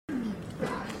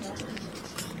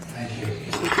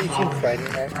teaching Friday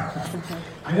night?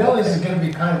 I know this is going to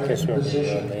be kind of an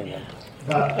imposition,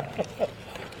 but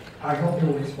I hope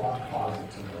you'll respond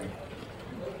positively.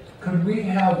 Could we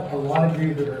have a lot of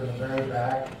you that are in the very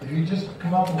back, if you just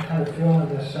come up and kind of fill in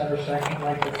this center section,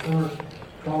 like the first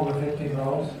 12 or 15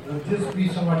 rows, it would just be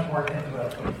so much more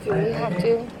interesting. Do we have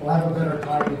to? We'll have a better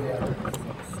time together.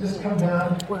 Just come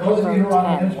down. Those of you who are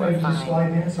on the inside, just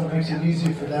slide in, so it makes it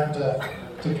easy for them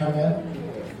to come in.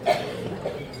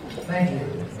 Thank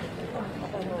you.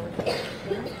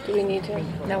 Do we need to?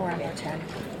 No, we're on row 10.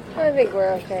 I think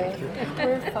we're okay.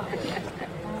 We're fine.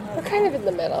 We're kind of in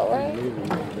the middle, right?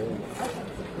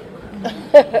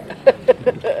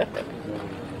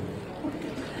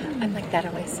 I'm like that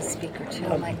Oasis speaker too.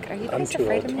 I'm like, are you guys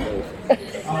afraid of me?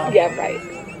 Yeah, right.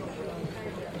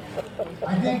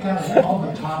 I think out of all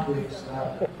the topics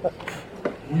that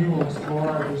we will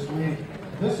explore this week,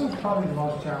 this is probably the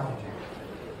most challenging.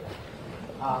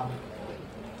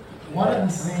 One of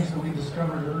the things that we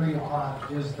discovered early on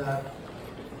is that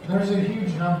there's a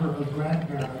huge number of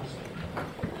grandparents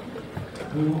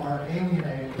who are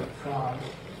alienated from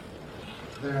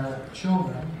their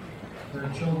children, their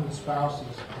children's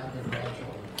spouses, and their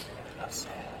grandchildren.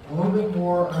 A little bit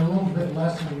more, or a little bit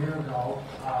less than a year ago,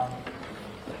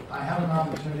 I have an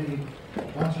opportunity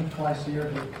once or twice a year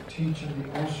to teach in the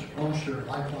Osher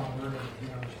Lifelong Learning at the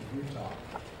University of Utah.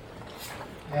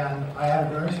 And I had a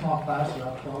very small class,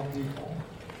 about 12 people.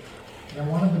 And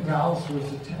one of the gals who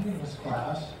was attending this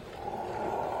class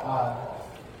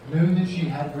knew that she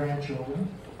had grandchildren.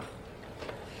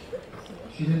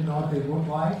 She didn't know what they looked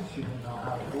like. She didn't know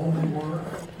how old they were.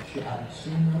 She hadn't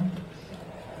seen them.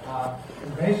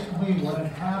 And basically what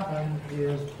had happened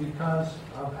is because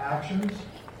of actions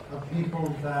of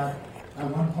people that at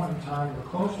one point in time were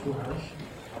close to her,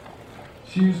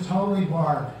 she was totally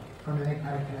barred from any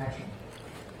kind of connection.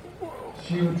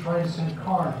 She would try to send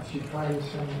cards, she'd try to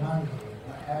send money,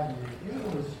 what have you. It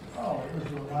was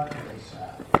remarkably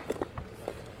sad.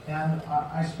 And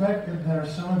I expect that there are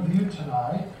some of you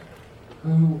tonight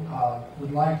who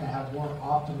would like to have more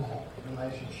optimal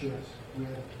relationships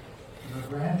with your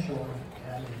grandchildren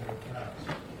and your parents.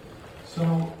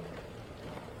 So,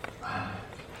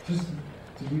 just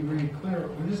to be really clear,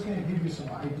 we're just going to give you some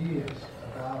ideas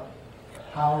about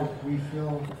how we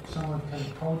feel someone can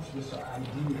approach this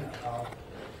idea of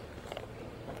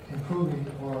improving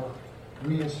or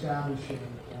reestablishing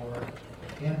or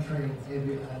entering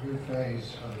into a new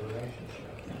phase of the relationship.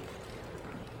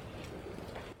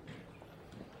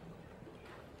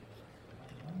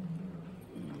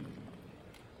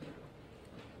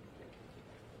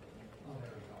 Oh,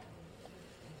 there we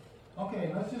go.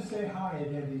 Okay, let's just say hi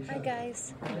again to each other. Hi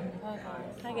guys. Okay?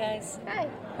 Hi guys. Hi.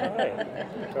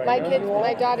 Hi.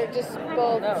 My daughter just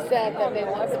both said that they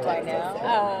want to talk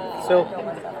now.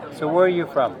 So where are you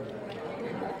from?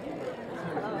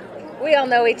 We all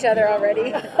know each other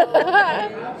already.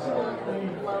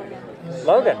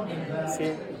 Logan.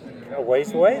 See, a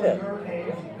ways away then.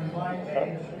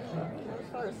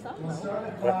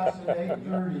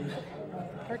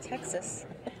 Or Texas.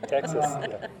 Texas.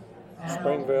 Yeah.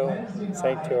 Springville,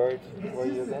 St. George. Where are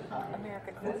you again?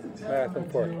 American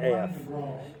Fork. AF.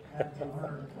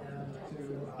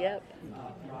 Yep.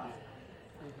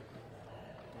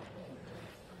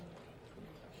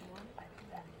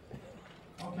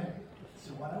 Okay, so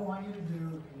what I want you to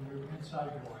do in your inside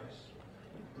voice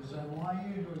is I want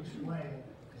you to explain,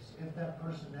 as if that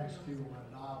person next to you were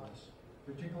a novice,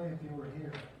 particularly if you were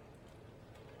here,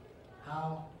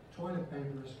 how toilet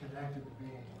paper is connected to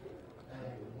being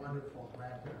a wonderful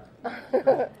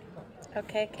grandparent.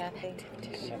 Okay, Kathy.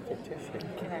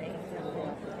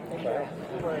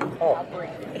 Oh,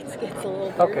 It's a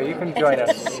little. okay, you can join us.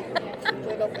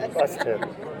 Us too.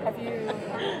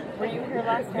 Were you here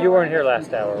last hour? You weren't here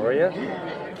last hour, were you?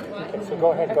 Okay, so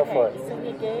go ahead, go for it. So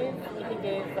he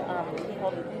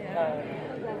held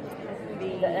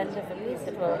the end of a piece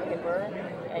of toilet paper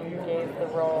and gave the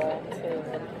roll to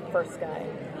the first guy.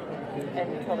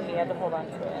 And he told him he had to hold on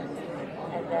to it.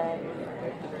 And then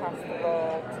he passed the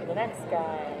roll to the next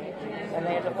guy, and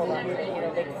they had to hold on to it. You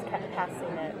know, they just kept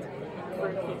passing it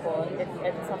through people.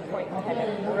 At some point, kind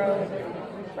of growed,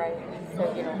 right?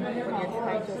 So, you know, when you're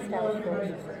trying to establish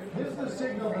relationships. This is the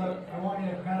signal that I want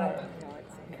you to kind of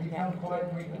become quiet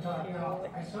and we can talk. Now,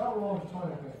 I saw a roll of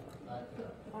toilet paper back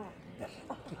there.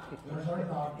 There's our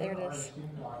doctor, There it our is.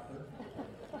 esteemed doctor.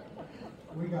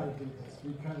 We got to do this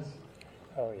because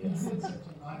Oh, he yes. did such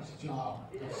a nice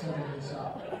job of setting this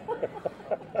up.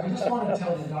 I just want to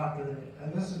tell the doctor,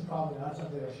 and this is probably not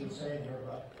something I should say in here,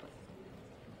 but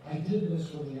I did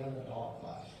this with the young adult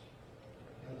class.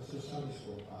 It was a Sunday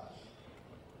school class.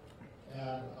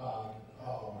 And,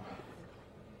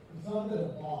 it's not that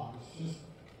it bombed, it's just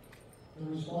the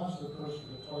response of the person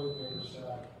with the toilet paper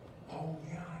said, oh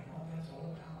yeah, I know what that's all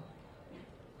about.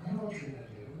 I know what you're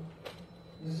gonna do.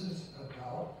 This is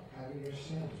about having your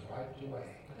sins wiped away.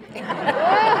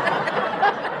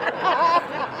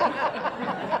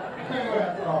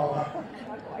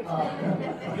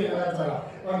 Okay, that's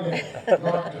okay,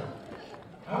 doctor.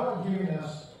 How about giving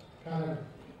us kind of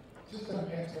just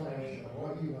an explanation of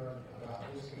what you learned about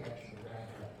this connection to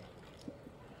grandparents?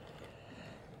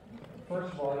 First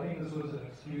of all, I think this was an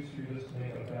excuse for you just to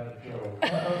make a bad joke.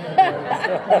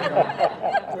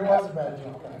 There was a bad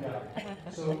joke. Yeah.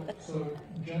 So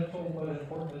gentle but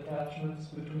important attachments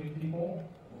between people,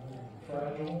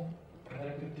 fragile,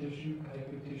 connective tissue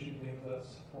things that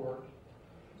support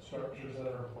structures that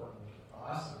are important.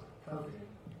 Awesome. Perfect.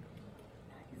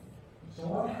 So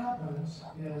what happens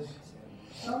is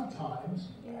sometimes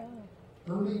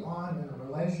early on in a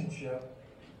relationship,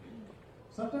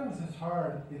 sometimes it's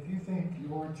hard if you think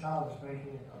your child is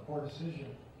making a poor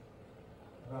decision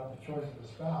about the choice of a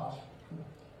spouse.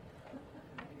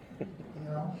 You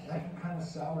know, that can kind of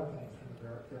sour things from the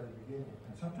very beginning.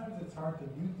 And sometimes it's hard to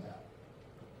mute that.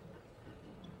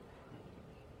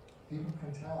 People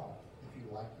can tell if you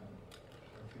like them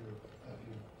or if you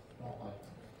don't like them.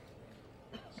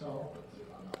 So,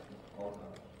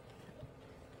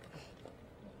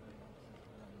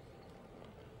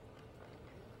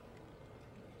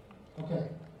 okay,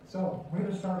 so we're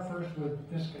going to start first with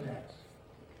disconnects.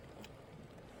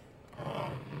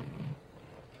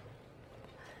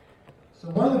 So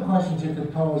one of the questions you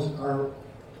could pose are,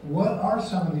 what are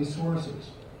some of these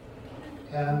sources?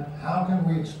 And how can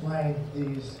we explain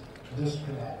these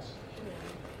disconnects?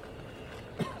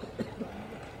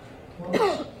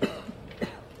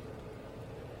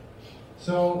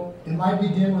 So it might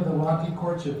begin with a rocky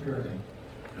courtship period,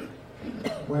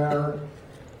 where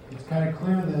it's kind of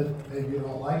clear that maybe you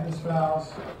don't like the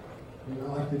spouse, you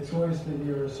don't like the choice that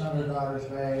your son or daughter's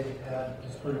made, and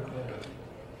it's pretty clear.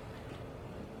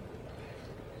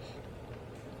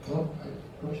 Oh, I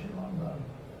pushed the wrong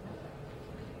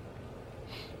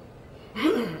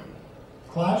button.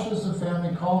 Clashes of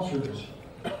family cultures.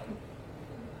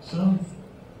 Some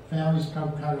families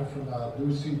come kind of from a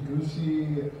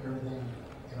loosey-goosey, everything,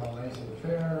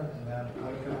 laissez-faire, and then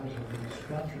other families are really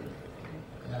structured.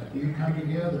 And if you come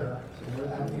together, so you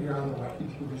have to figure out a way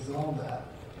to resolve that.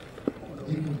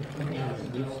 You can have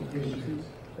real issues.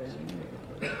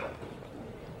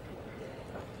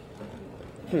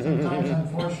 Sometimes,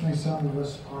 unfortunately, some of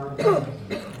us are busy.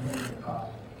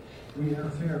 We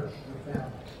interfere with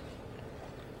families.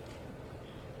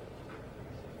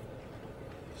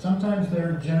 Sometimes there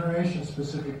are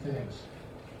generation-specific things.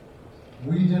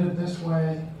 We did it this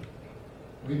way.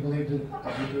 We believed it.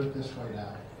 We do it this way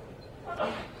now.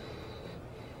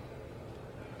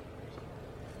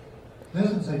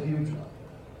 This is a huge one.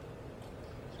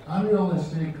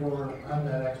 Unrealistic or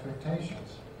unmet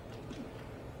expectations.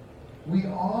 We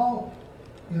all,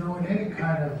 in any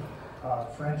kind of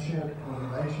friendship or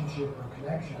relationship or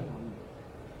connection,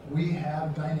 we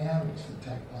have dynamics that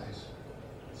take place.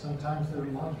 Sometimes they're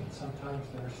loving, sometimes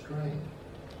they're strained.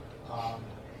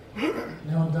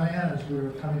 Diana, as we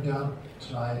were coming down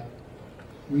tonight,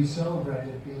 we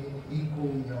celebrated being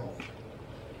equally yoked.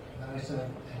 And then I said,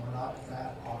 and we're not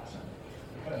fat oxen.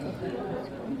 Okay,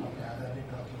 that didn't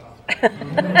go too well.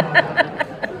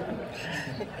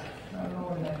 I don't know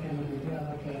where that came to be.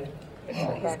 Yeah, okay.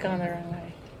 Oh, He's gone the wrong way.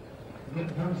 Get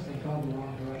nervous, they go the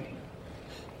wrong direction.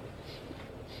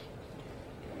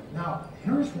 Now,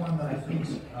 here's one that I think,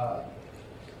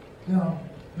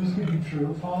 this could be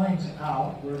true. Fallings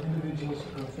out where individuals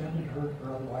are offended, hurt,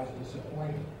 or otherwise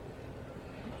disappointed.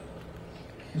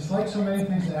 It's like so many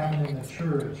things that happen in the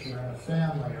church or in a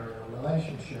family or a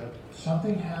relationship.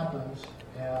 Something happens,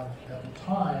 and at the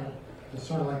time, it's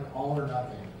sort of like all or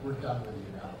nothing. We're done with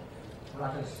you now. We're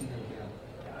not going to see you again.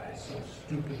 It's so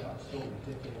stupid, it's so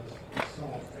ridiculous, it's so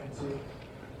offensive.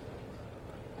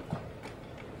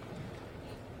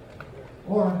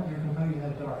 Or you're completely in the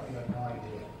dark, you have no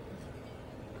idea.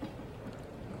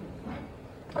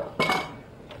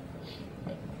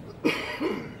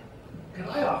 Can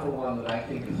I offer one that I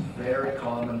think is very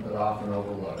common but often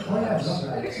overlooked? Oh, yes.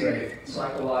 It's a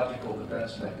psychological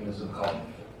defense mechanism called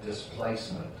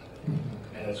displacement.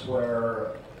 And it's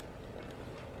where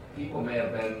people may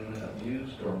have been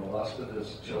abused or molested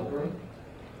as children,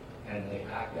 and they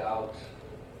act out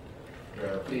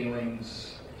their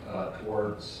feelings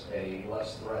towards a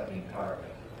less threatening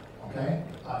target. Okay,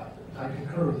 I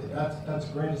concur with you. That's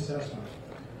a great assessment.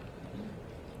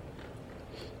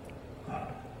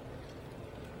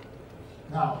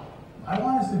 Now, I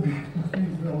want us to be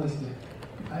realistic.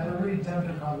 I had a really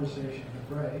tender conversation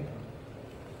with Ray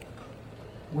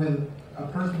with a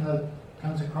person that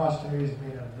comes across to me as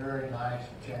being a very nice,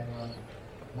 genuine,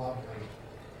 lovely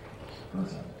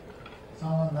person.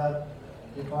 Someone that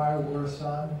if I were a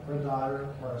son or a daughter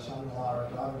or a son-in-law or a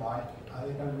daughter-in-law, I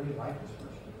think I really like this person.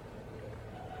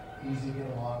 Easy to get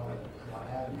along with, and what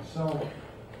have you. So,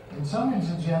 in some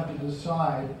instances, you have to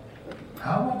decide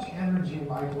how much energy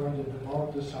am I going to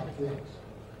devote to some things.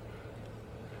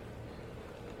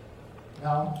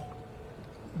 Now,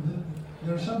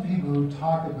 there are some people who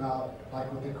talk about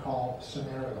like what they call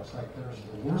scenarios. Like there's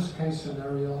the worst case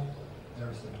scenario,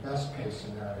 there's the best case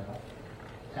scenario,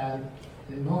 and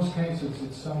in most cases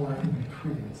it's somewhere in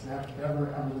between. It's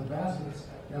never ever the best, it's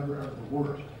never ever the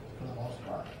worst for the most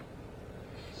part.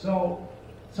 So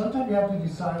sometimes you have to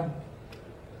decide,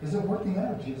 is it worth the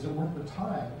energy? Is it worth the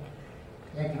time?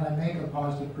 And can I make a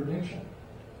positive prediction?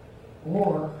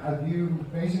 Or have you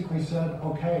basically said,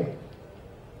 okay,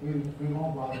 we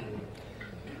won't bother you.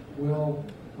 We'll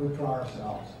withdraw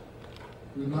ourselves.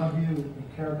 We love you,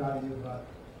 we care about you, but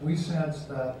we sense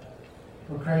that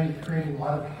we're creating a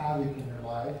lot of havoc in your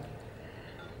life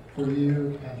for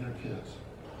you and your kids.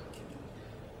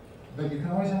 But you can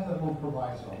always have that little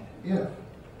proviso. If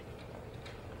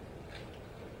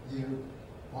you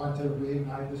want to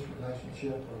reignite this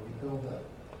relationship or rebuild it,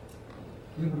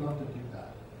 we would love to do that.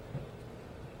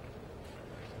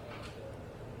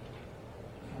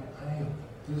 I am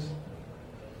just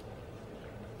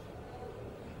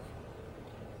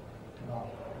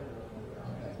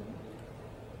okay.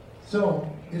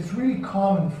 So it's really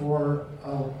common for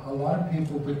a lot of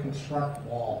people to construct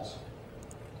walls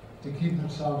to keep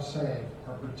themselves safe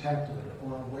or protected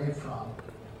or away from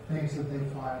things that they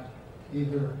find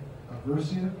either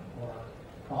aversive or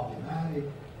problematic,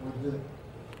 or the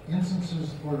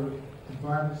instances or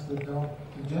environments that don't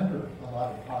engender a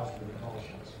lot of positive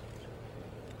emotions.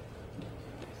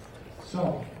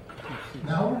 So,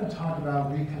 now we're going to talk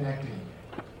about reconnecting.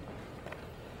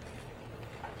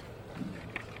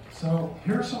 So,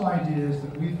 here are some ideas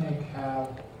that we think have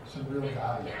some real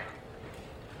value.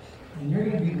 And you're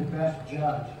going to be the best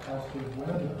judge as to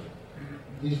whether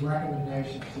these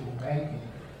recommendations that we're making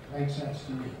make sense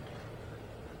to you.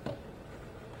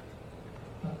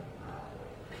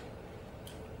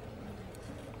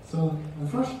 So the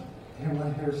first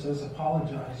one here says,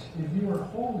 apologize if you are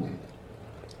wholly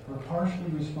or partially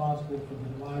responsible for the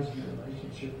demise of your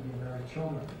relationship with your married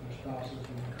children. Your spouses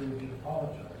will encourage you to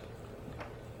apologize.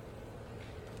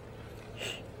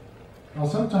 Now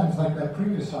sometimes, like that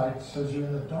previous side says, you're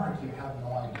in the dark, you have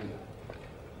no idea.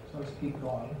 So let's keep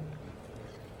going.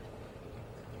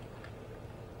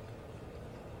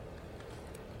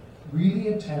 Really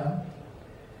attempt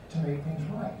to make things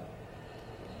right.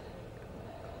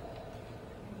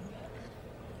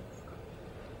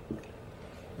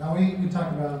 Now we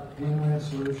talk about win-win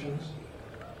solutions,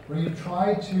 where you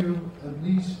try to at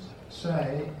least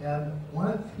say, and one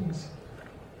of the things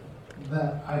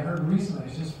that I heard recently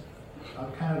is just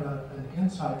kind of an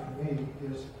insight for me,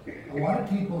 is a lot of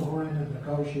people who are in the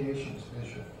negotiations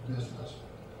business,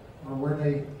 or where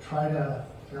they try to,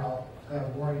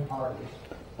 have warring parties.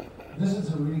 This is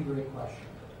a really great question.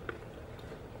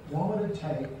 What would it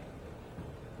take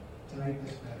to make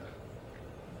this better?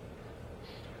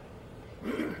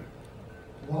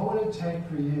 What would it take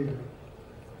for you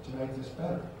to make this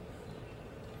better?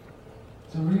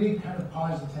 So really kind of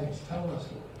pause the things. Tell us,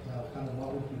 kind of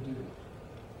what would you do?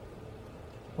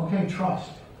 Okay,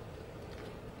 trust.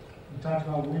 We talked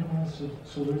about win-win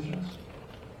solutions.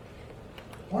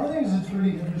 One of the things that's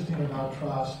really interesting about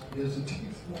trust is it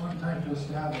takes a long time to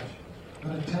establish,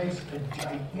 but it takes a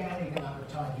gigantic amount of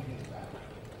time to get it back.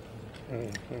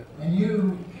 Mm-hmm. And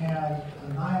you can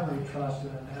annihilate trust in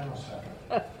a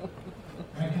nanosecond.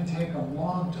 And it can take a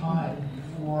long time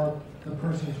before the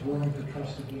person is willing to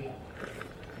trust again.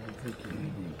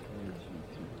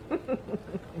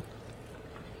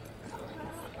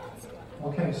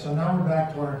 Okay, so now we're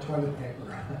back to our toilet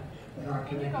paper and our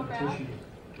connective tissue.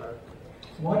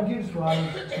 What gives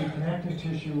rise to connective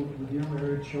tissue with your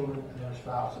married children and their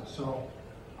spouses? So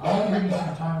I want to give you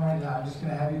some time right now. I'm just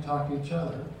going to have you talk to each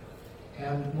other.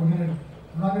 And I'm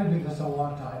not going to do this a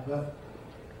long time, but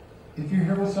if you're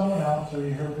here with someone else or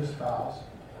you're here with a spouse,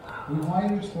 we want you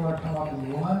to explore, come up with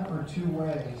one or two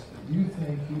ways that you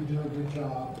think you do a good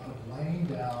job of laying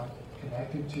down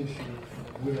connective tissue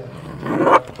with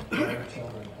their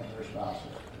children and their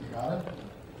spouses. You got it?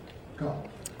 Go.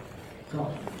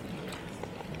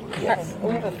 Yes,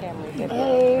 we have a family video.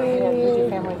 We have YouTube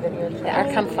family video. Yeah,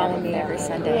 or come follow me every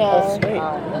Sunday.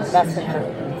 Yeah. Messenger.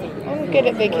 I'm good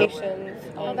at vacations.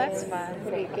 Oh, that's fun.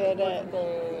 pretty good at.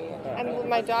 They, And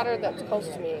my daughter that's close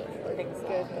to me is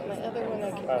good. My other one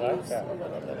I could I like use that. a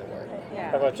little bit of work. How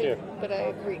Yeah. about you? But I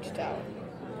reached out.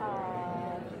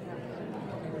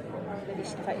 Maybe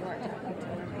she thought you weren't talking to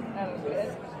her. I'm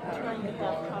good. Trying to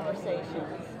have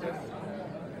conversations. Just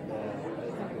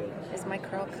Is my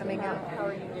curl coming out? how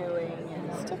are you doing?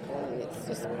 And Stick on. It's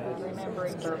just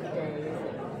remembering birthdays and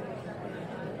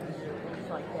things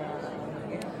like that.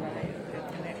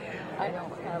 I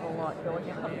don't have a lot going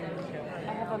on.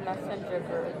 I have a messenger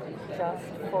group just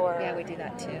for Yeah, we do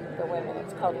that too. the women.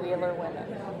 It's called Wheeler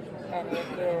Women, and it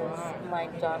is my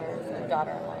daughters and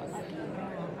daughter-in-laws.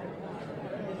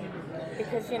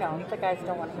 Because the guys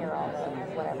don't want to hear all the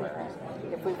whatever.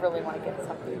 If we really want to get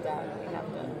something done, we have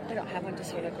to. We don't have one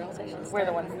just for the girls, I should say. We're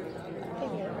the ones.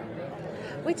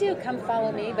 We do. Come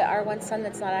follow me, but our one son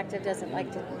that's not active doesn't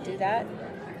like to do that.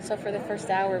 So for the first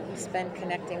hour, we spend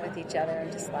connecting with each other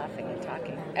and just laughing and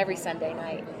talking every Sunday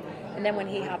night. And then when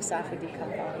he hops off, we do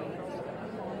come follow me.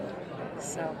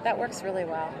 So that works really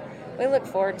well. We look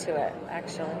forward to it,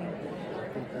 actually.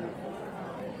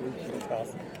 That's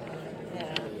awesome.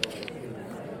 Yeah.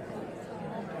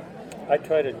 I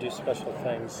try to do special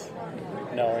things,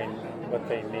 knowing what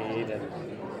they need, and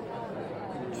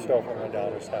show up at my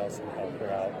daughter's house and help her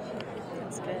out.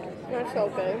 That's good. That's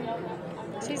okay.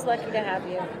 She's lucky to have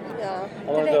you. Yeah. I'm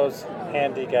one of those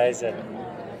handy guys that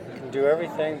can do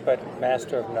everything but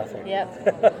master of nothing.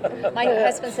 Yep. My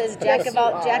husband says jack of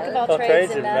all All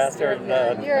trades and master of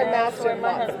none. You're a master Where of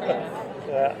my luck. husband is.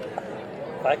 Yeah.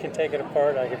 If I can take it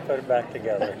apart, I can put it back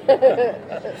together.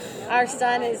 Our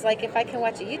son is like, if I can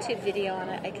watch a YouTube video on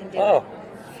it, I can do Oh,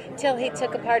 it. Till he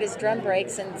took apart his drum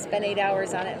brakes and spent 8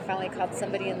 hours on it and finally called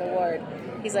somebody in the ward.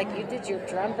 He's like, you did your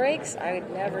drum brakes? I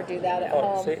would never do that at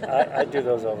home. see, I do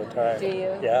those all the time. Do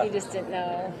you? Yeah. You just didn't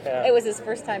know. Yeah. It was his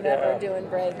first time ever Yeah. doing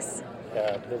brakes.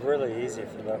 Yeah, they're really easy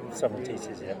for them. Someone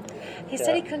teaches you. He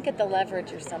said he couldn't get the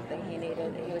leverage or something he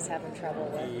needed. He was having trouble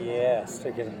with. Yes,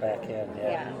 to get it back in.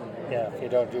 Yeah. Yeah. If you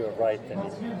don't do it right, then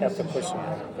you have to push them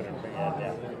in and put it in.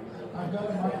 Yeah. I've got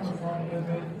a microphone with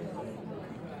me.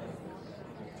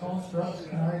 Tall Struts,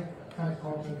 can I kind of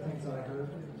call the things that I heard?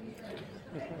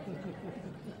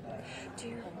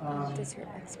 Does your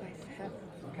ex-wife have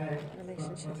Okay. a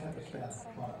relationship Let's have with a the kids?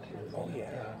 stand. Come on up here. Oh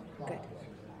yeah. Good.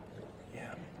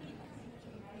 Yeah.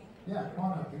 Yeah, come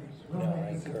on up. We'll No, I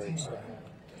make this a encourage team. that.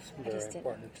 It's I very just didn't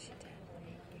know important. if she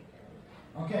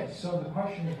did. Okay, so the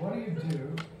question is, what do you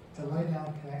do to lay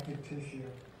down connective tissue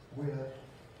with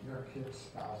your kids'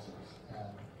 spouses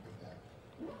and with them?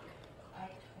 I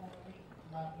totally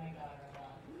love my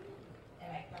daughter-in-law, and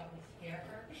I probably scare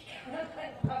her because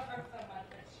I love her so much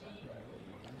that she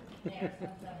there, so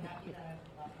I'm happy that I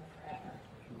love her forever.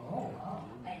 Oh, wow.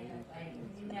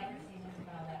 You never seen them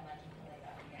smile that much until they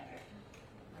got together,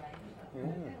 right? So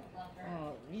I love her.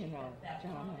 Oh, you know, That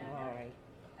John one, and Lori.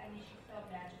 I mean, she's so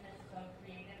imaginative, so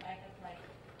creative. I just go,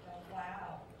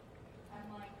 wow. I'm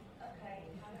like,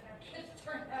 okay, how did our kids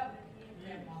turn out with you,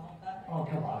 their mom? Oh,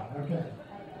 come on, okay.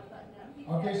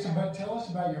 Okay, so but tell us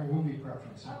about your movie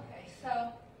preference. Okay, so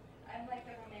I'm like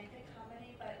a romantic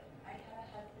comedy, but I had a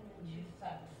husband and 2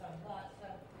 sons, so lots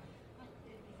of.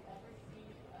 Did you ever see?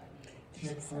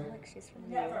 Chick Sounds flick? like she's from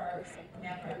New York Never, or something.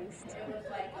 never. At least. It was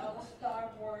like all the Star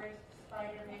Wars,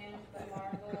 Spider-Man, the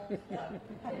Marvel stuff.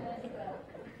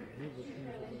 It was the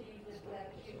trilogy with the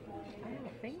cute boy. I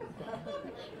don't think so.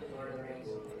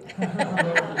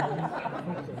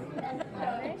 And so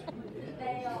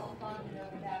they all bonded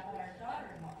over that, but our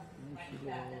daughter-in-law liked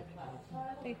that as well. So I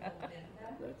looked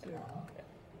into that.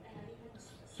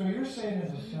 So you're saying in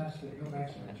a sense that you'll make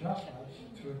some adjustments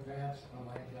to advance the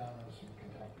laying down of some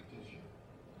connective tissue.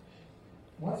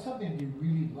 What's something you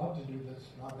really love to do that's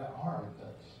not that hard,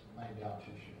 that's laying down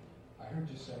tissue? I heard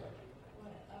you say it.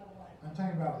 What? Oh, what? I'm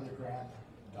talking about your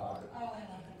granddaughter. Oh, I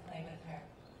love to play with her.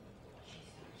 She's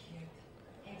so cute.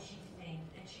 And she sings,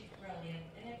 and she's brilliant.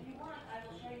 And if you want, I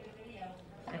will show you the video.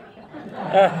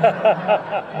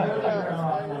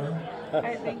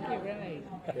 I think you're right.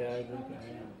 Yeah, I think I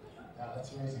am. Yeah,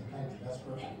 that's amazing. Thank you. That's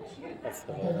perfect. That's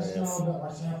Okay, let's do a hilarious. little bit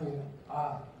more sampling.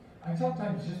 I'm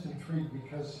sometimes just intrigued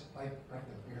because, like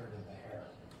the beard and the hair.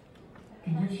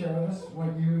 Can you share with us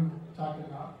what you talking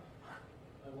about?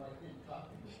 I like you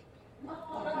talking.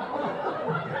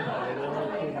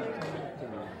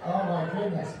 Oh my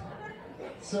goodness.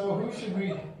 So who should we?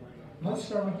 Let's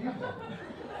start with you then.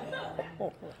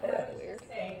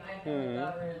 Say I have a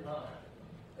daughter-in-law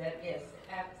that is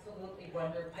absolutely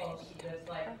wonderful. She lives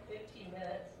like 15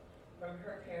 minutes from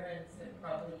her parents and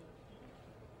probably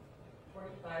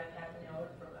 45, half an hour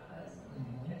from us.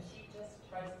 And she just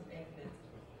tries to make it as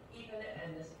even broken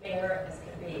and as bare as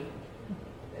can be.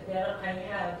 But then I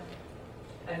have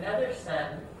another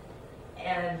son,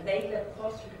 and they live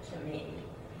closer to me,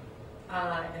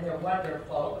 and they're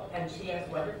wonderful, and she has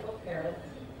wonderful parents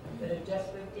that have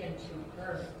just moved into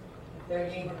their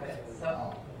neighborhood.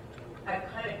 So I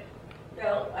kind of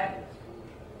felt I'm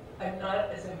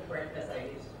not as important as I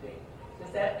used to be.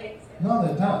 Does that make sense? No,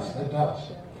 that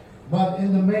does. But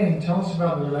in the main, tell us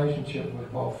about the relationship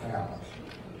with both families.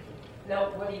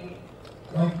 No, what do you mean?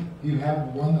 Like, you have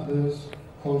one that lives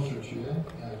closer to you,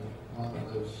 and one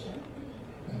that lives,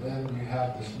 and then you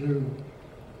have this new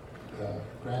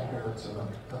grandparents of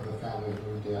the family who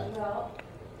moved in. Well,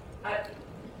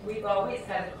 we've always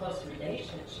had a close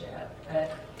relationship,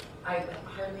 but I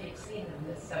hardly have seen them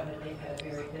this summer. They've had a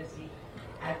very busy,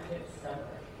 active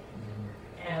summer.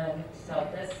 And so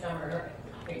this summer,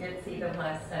 I did see them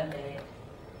last Sunday,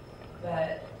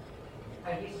 but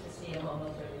I used to see them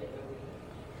almost every other week.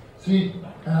 See,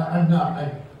 I'm not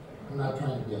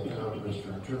trying to be a therapist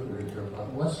or interpreter here, but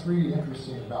what's really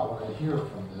interesting about what I hear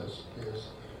from this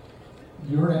is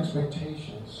your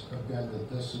expectations have been that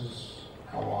this is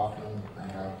how often I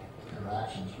have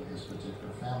interactions with this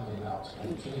particular family, and now it's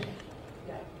going to change.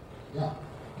 Yeah.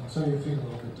 And so you feel a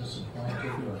little bit disappointed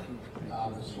or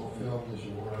not as fulfilled as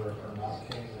you were, or not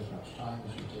getting as much time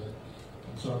as you did.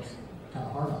 And so it's kind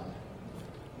of hard on you.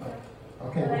 But,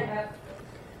 okay.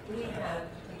 We have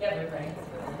together, my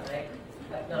husband and I,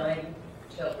 have 9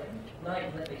 children,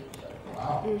 9 living children.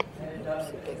 Wow. And a daughter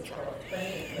who's 20 grandchildren.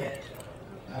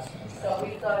 That's fantastic. So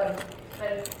we've got a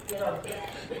kind of,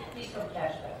 he's from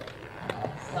Cashville.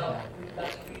 So we've got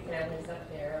 3 families up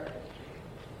there.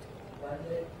 One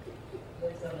that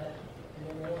lives on the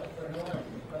North, Roseville,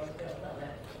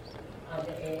 on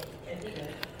the Indian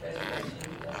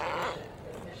reservation,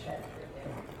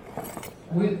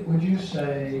 Would you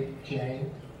say,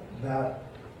 Jane, that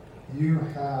you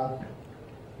have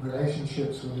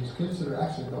relationships with these kids that are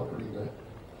actually go pretty good?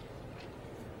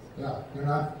 Yeah, you're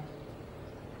not,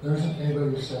 there isn't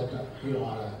anybody who said that we don't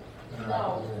want to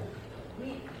interact with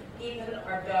you. Even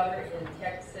our daughter in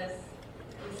Texas,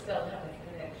 we still have a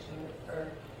connection with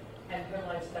her, and her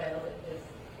lifestyle is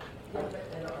different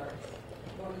than ours.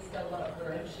 But we still love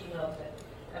her, and she knows it.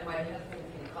 And my husband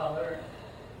can call her,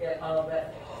 get all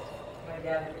that, my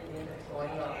dad, everything that's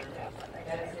going on.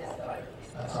 That's his daughter.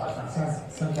 That's awesome.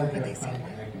 Sounds like you're playing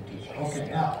connected teacher. Okay,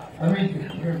 now, let me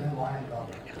hear them line it up.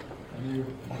 You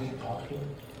didn't talk to them?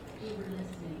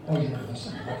 Oh, you were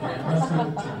listening. Okay, let's do it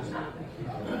to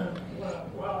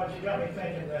Well, you got me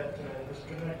thinking that this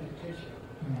connected tissue.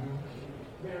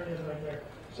 There it is right there.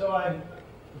 So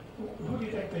who do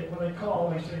you think when they call,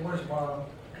 they say, "Where's Mom?"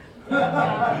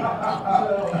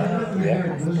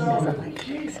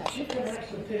 She connects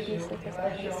the tissue, and I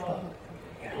show up.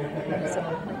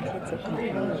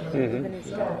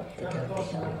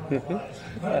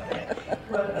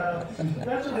 But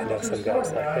that's a real true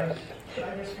story. I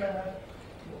just kind of,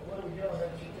 what are we doing?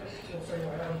 She'll say,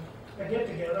 well, I get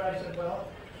together. I said, well,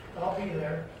 I'll be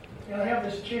there. And I have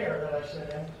this chair that I sit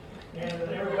in, and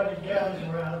everybody gathers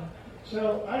around.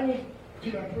 So I need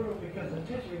to improve because the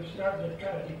tissue is starting to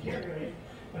kind of deteriorate.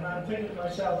 And I'm thinking to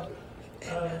myself,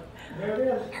 there it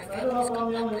is. I don't know if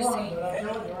I'm the only one, but I'm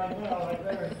telling you right now, I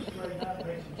better straighten out and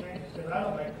make some changes because I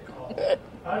don't make the call.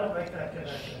 I don't make that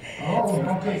connection. Oh,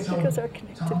 okay, so Because our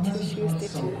connective Thomas tissues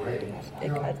is so great. they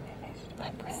You know, cut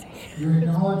leprosy. you're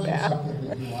acknowledging something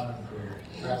that you want to improve.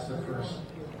 That's the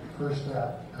first step.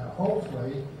 And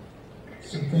hopefully,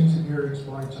 some things that you're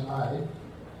exploring tonight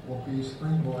will be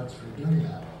springboards for doing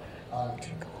that.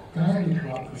 Can I have you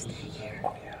come up for just a second?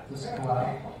 This come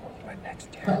out.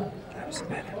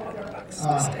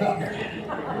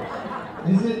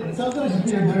 Is it sometimes if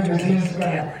you're doing this, you just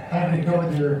gotta have to go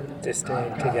with your Just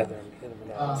staying together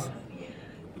and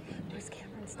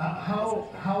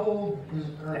how old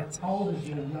is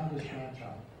your youngest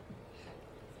grandchild?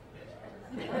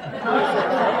 He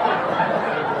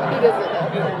doesn't know.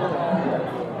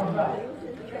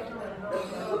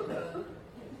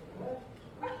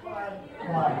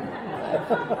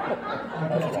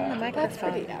 That's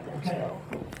pretty average. Okay.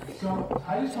 So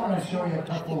I just want to show you a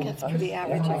couple. I think that's pretty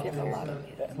average. I give a lot of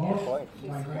Most of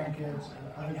my grandkids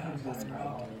and other kids that I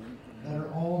know that are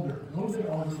older, a little bit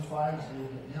older, 5 is a little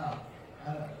bit young.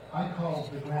 I call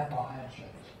the grandpa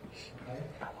handshakes. Okay.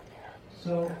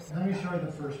 So let me show you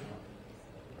the first one.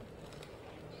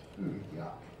 Ooh,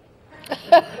 yuck.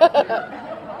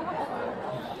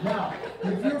 Now,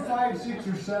 if you're 5, 6,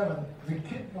 or 7, the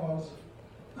kid goes,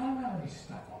 I don't have any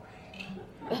stuff on my hand.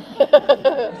 I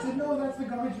said, no, that's the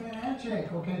garbage man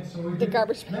handshake. Okay, so we do. The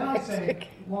garbage man Then I say, handshake.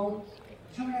 well,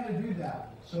 show me how to do that.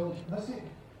 So let's see,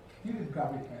 you do the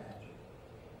garbage man handshake.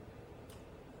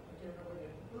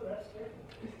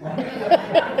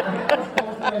 Let's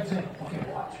close the legs in. Okay,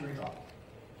 watch. Here we go.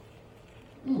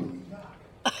 Ooh,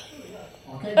 yuck.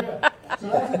 Okay, good. So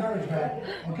that's a garbage bag.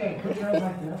 Okay, put your hands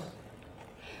like this.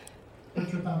 Put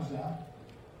your thumbs down.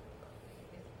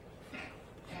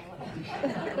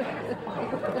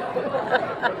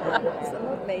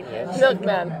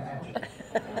 Milkman.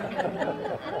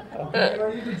 Okay, or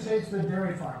you can say it's the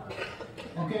dairy farmer.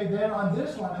 Okay, then on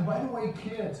this one, and by the way,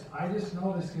 kids, I just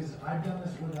know this because I've done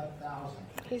this with 1,000.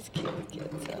 He's cute with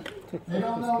kids. So. They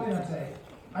don't know me and say,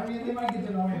 I mean, they might get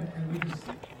to know me and we just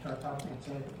start talking and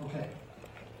say, okay,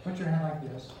 put your hand like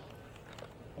this,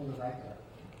 hold it right there.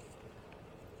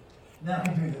 Now I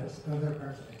do this, to their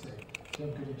parents, I say, do you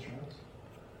have good insurance?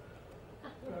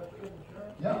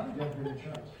 Yeah, you have good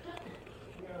insurance.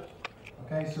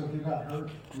 Okay, so if you got hurt,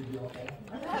 you'd be okay.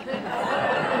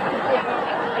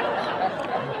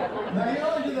 Now you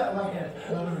only do that like a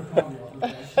 11 or 12-year-old.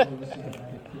 Okay, so listen,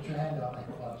 right? Put your hand out like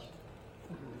a clutch.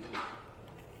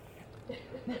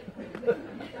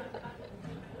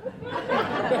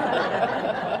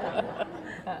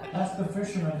 That's the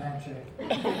fisherman handshake.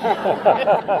 Okay?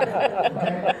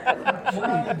 We're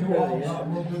not going to do all of that.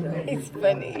 We'll do that. He's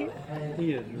funny.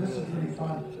 Okay? This is really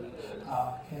fun.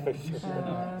 And you said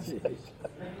that. These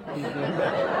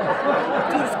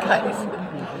guys.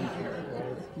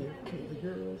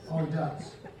 Oh, he does.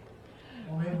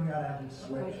 Well, maybe we gotta have him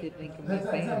switch.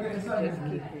 It's not good.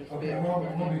 Okay,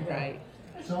 we'll be right.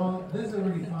 So this is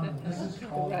really fun. This is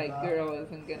called. Right girl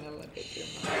isn't gonna look at your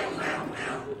mom.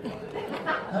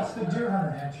 That's the deer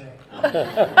hunter handshake.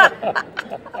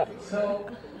 So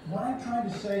what I'm trying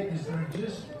to say is there are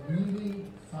just really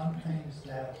fun things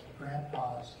that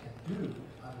grandpas can do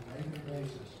on a regular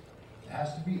basis. It has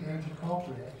to be age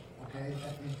appropriate, okay?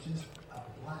 That is just a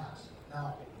blast.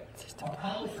 Now,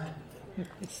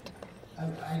 I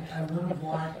would have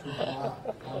liked to have brought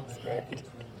one of the grandkids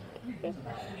with me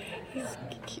tonight.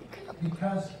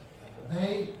 Because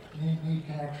they need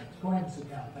connections. Go ahead and sit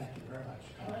down. Thank you very much.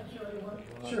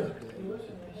 Sure. What?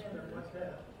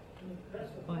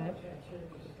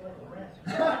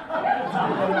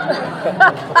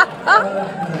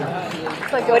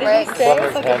 It's like what did he say?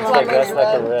 It's like a That's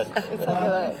like a red. It's like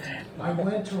a I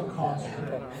went to a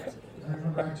concert. I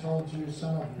remember I told you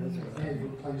some of you that who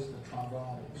plays the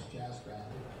trombone in this jazz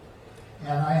band.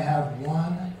 And I have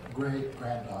one great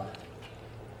granddaughter.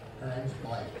 Her name's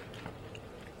Blake.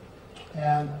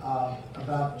 And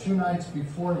about 2 nights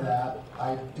before that,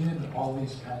 I did all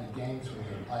these kind of games with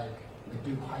her, like we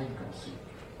do hide and go seek.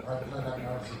 Or I'd let her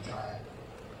know it's a giant.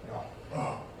 You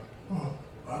know,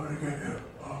 I'm gonna get you.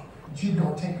 And she'd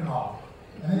go take it off.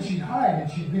 And then she'd hide, and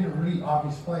she'd be in a really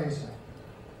obvious place.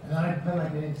 And then I'd play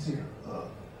like I didn't see her.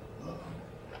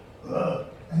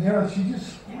 And you know, she's just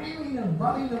screaming and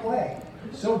running away.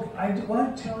 So what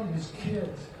I'm telling you is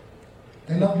kids,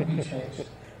 they love to be chased.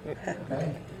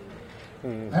 Okay? I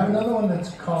have another one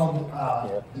that's called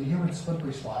the human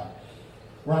slippery slide,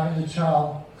 where I have the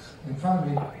child in front of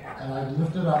me, and I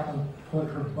lift it up and put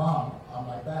her bum on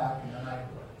my back, and then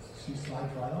she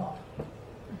slides right off.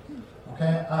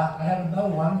 Okay, I have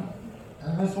another one,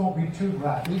 and this won't be too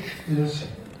graphic, is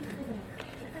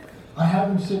I have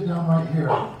them sit down right here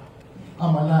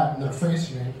on my lap, and they're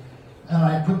facing me, and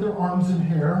I put their arms in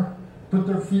here, put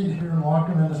their feet here, and walk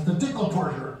them, and it's the tickle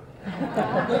torture.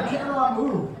 They cannot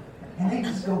move, and they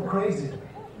just go crazy.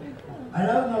 I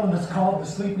have another one that's called the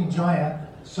sleepy giant,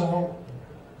 so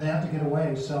they have to get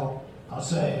away, so I'll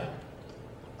say,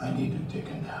 I need to take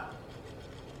a nap.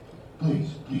 Please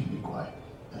be quiet,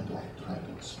 and don't try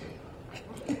to escape.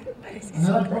 And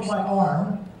then I put my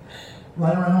arm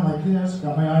right around like this,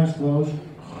 got my eyes closed,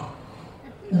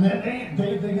 and then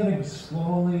they're going to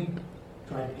slowly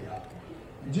try to get up.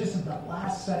 And just at the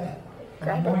last second,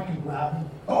 I'm going to grab them.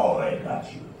 Oh, they got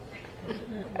you.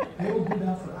 They will do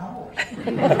that for hours.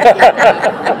 And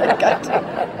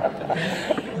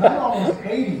I'm almost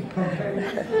 80, okay?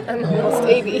 I'm almost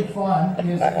 80. What's fun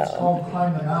is it's called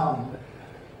Climb the Mountain.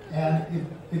 And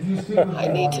if you speak with I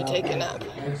need to take a nap.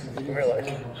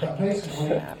 Really?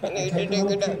 Basically, I need to take a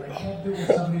nap. I can't do it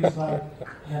with somebody who's like,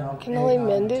 you know, Can only 8, 9,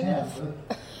 men do 10, this?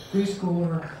 but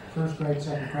preschooler, first grade,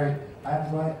 second grade, I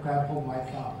have to grab hold of my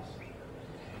thumbs.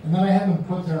 And then I have them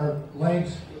put their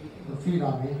legs, their feet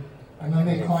on me, and then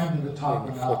they climb to the top of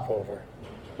the Flip mountain. over.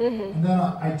 And then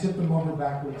I tip them over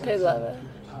backwards. I love it.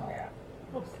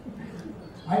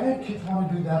 I've had kids want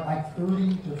to do that like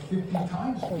 30 to 50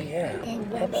 times. Yeah.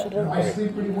 I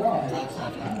sleep pretty well.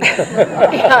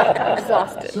 Yeah,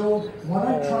 exhausted. So what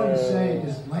I'm trying to say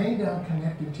is laying down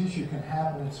connective tissue can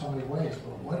happen in so many ways,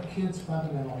 but what kids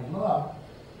fundamentally love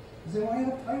is they want you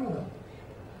to play with them.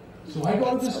 So I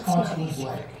go to this concert with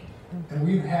Blake, And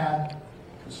we've had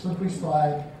the slippery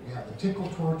slide, we had the tickle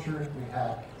torture, we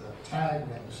had the tag,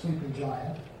 we had the sleeping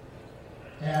giant,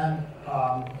 and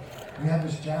we had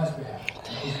this jazz band.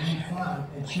 It was really fun,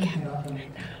 and she came up and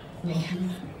filmed you,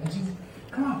 and she said,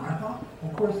 "Come on, Grandpa."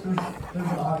 Of course, there's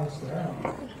an audience there.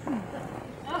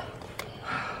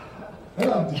 They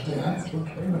like to dance,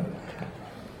 okay, but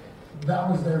that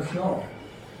was their show.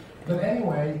 But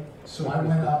anyway, so I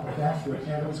went up with that for it,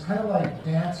 and it was kind of like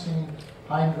dancing,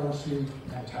 hide and go seek,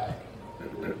 and tag.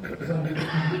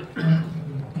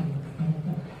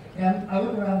 And I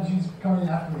look around, and she's coming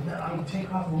after me. Then I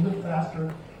take off a little bit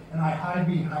faster, and I hide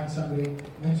behind somebody.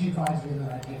 And then she finds me, and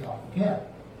then I take off again.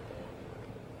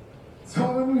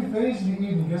 So when we finished the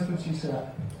evening, guess what she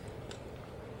said?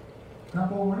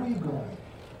 "Grandpa, where are you going?"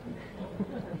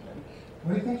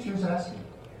 What do you think she was asking?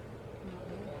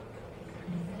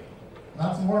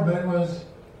 Lots more, but it was,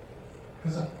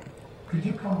 because could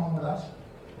you come home with us?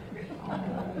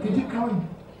 Could you come in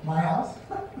my house?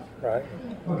 Right.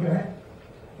 Okay.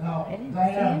 Now,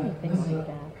 Diane, this is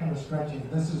kind of stretching.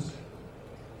 This is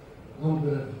a little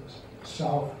bit of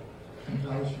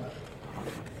self-embellishment.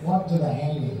 What do the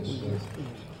hangings do?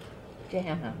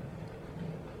 Yeah.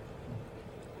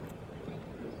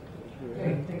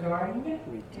 The garden?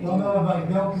 Well, no, like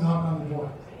they'll knock on the door.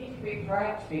 I need to be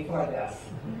prepped before this.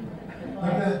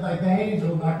 Like the hangings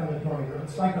will knock on the door.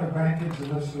 It's like our grandkids who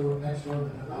live next door that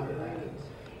are not our grandkids.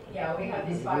 Yeah, we have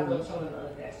these 5 little children that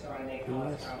live next door, and they call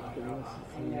us grandma,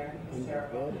 and they're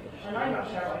hysterical. And I'm not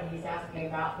sure what he's asking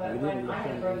about, but when I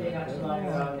had a birthday not too long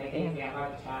ago, and they gave me a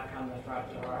heart attack on the front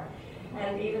door.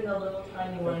 And even the little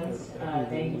tiny ones,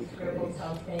 they scribbled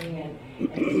something and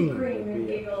screamed and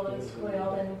giggled and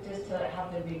squealed, and just to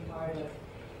have them be part of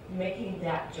making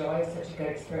that joy such a good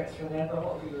experience for them. But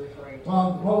what were you referring to?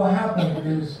 Well, what will happen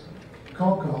is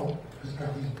Coco, who's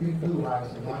got these big blue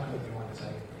eyes, and not going to want to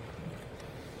say,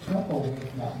 "Don't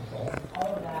believe nothing."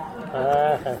 All of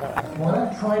that. What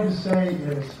I'm trying to say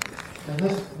is, and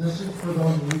this is for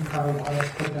those of you who kind of want to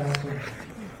put down some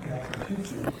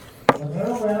tutu. When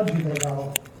they're around you, they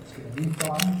know it's going to be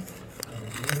fun, they're going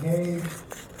to be engaged,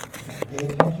 pay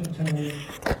attention to me,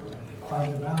 we're going to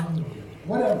climb around,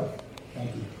 whatever.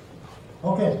 Thank you.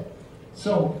 Okay,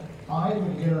 so I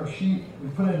would get our sheet, we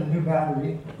put in a new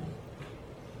battery.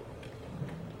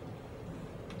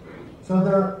 So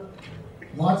there are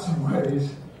lots of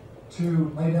ways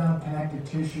to lay down connective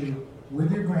tissue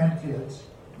with your grandkids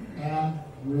and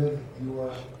with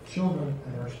your children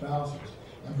and their spouses.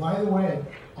 And by the way,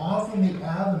 often the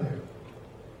avenue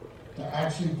to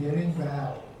actually getting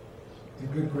back in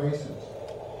good graces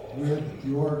with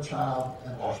your child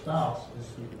and their spouse is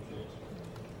through the kids.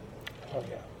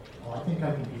 Okay. Well, I think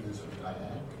I can do this with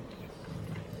Diane.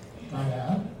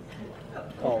 Diane?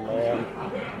 Oh man,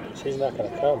 she's not going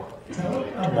to come.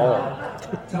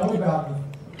 Tell me about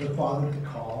the father to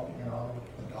call,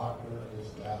 the doctor, his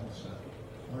dad, and said,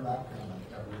 "We're not coming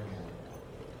ever again."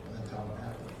 And then tell him what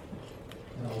happened.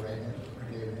 Reagan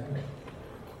gave in.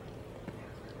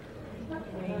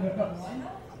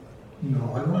 No,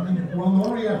 I don't think. Well,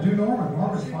 Norma, yeah, do Norma.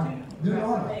 Norma's fine. Do There's so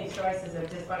Norma. many choices of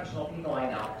dysfunctional people I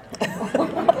know. I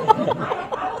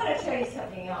want to tell you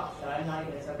something else that I'm not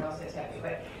even supposed to tell you,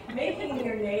 but making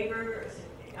your neighbors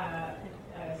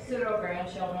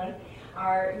pseudo-grandchildren,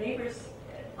 our neighbors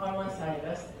on one side of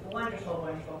us, wonderful,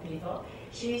 wonderful people.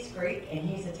 She's Greek and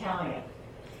he's Italian.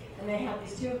 And they have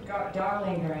these 2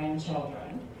 darling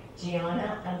grandchildren,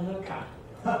 Gianna and Luca.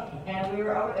 And we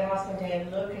were over at their house one day,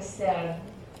 and Luca said,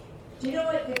 "Do you know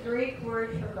what the Greek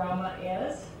word for grandma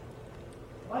is?"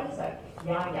 "What is that?"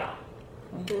 "Yaya."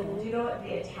 "Do you know what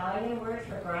the Italian word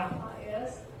for grandpa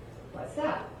is?" "What's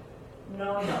that?"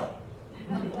 "No, no."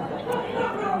 "I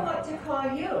don't know what to call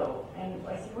you." And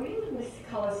I said, "Well, you wouldn't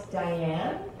call us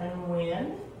Diane and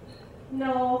Win?"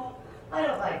 "No, I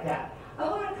don't like that. I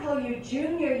want to call you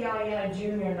Junior Yaya and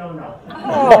Junior No No."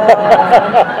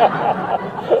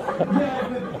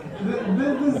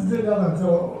 This is another,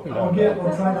 so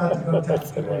we'll try not to go down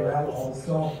too many rabbit holes.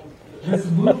 So this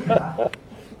Luca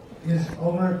is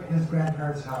over at his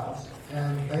grandparents' house,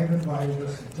 and they've invited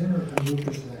us to dinner, and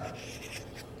Luca's there.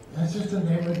 And it's just a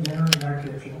neighborhood dinner in our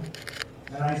kitchen.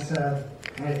 And I said,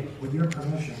 "Hey, with your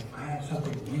permission, I have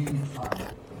something really fun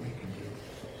that we can do.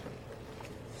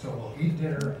 So we'll eat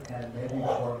dinner, and maybe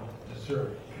for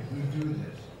dessert, can we do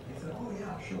this?" He said, "Oh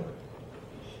yeah, sure.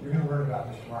 You're going to learn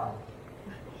about this tomorrow."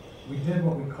 We did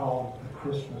what we called the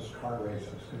Christmas car races,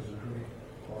 because it's really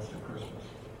close to Christmas.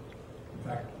 In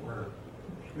fact, we're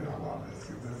going to love this,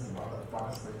 because this is one of the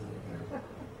funnest things we do.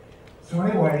 So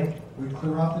anyway, we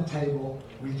clear out the table,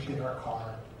 we each get our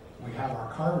car, we have our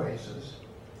car races,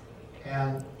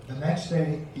 And the next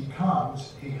day he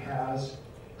comes, he has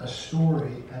a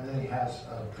story, and then he has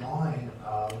a drawing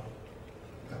of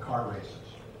the car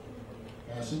races.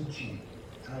 And it's a Jeep.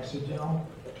 And I said, you know,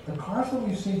 the cars that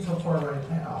we've seen so far right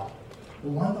now, the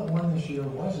one that won this year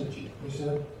was a Jeep. He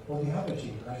said, well, do you have a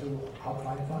Jeep? And I said, well, I'll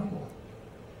try and find one.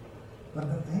 But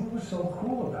the thing that was so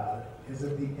cool about it is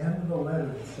at the end of the letter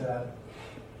it said,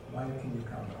 when can you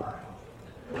come to our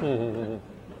house?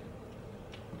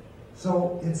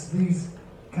 So it's these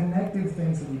connective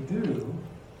things that we do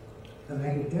that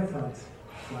make a difference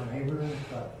for our neighbors,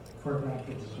 but for our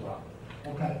grandkids as well.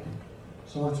 Okay,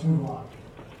 so let's move on.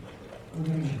 We're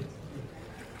going to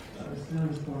a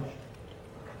serious question.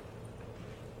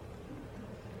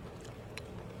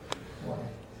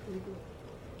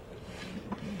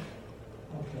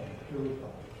 Okay, here we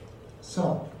go.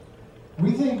 So,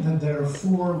 we think that there are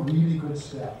 4 really good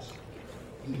steps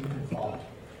that you can follow.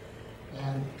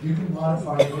 And you can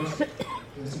modify this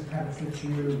as it kind of fits you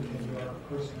and your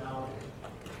personality.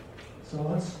 So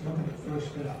let's look at the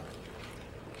first step.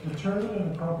 Determine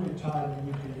an appropriate time when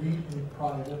you can meet in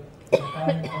private, in a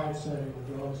kind of quiet setting with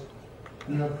those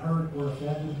who have hurt or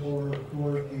offended or who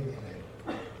are alienated.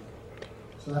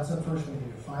 So that's the first thing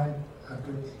you do. Find a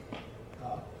good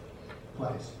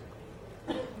place.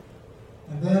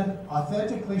 And then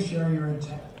authentically share your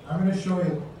intent. I'm going to show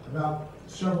you about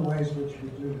several ways in which we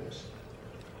do this.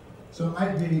 So it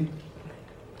might be,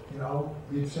 you know,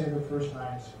 you'd say the first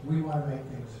lines, we want to make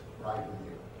things right with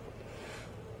you.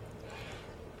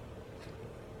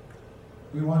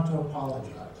 We want to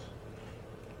apologize.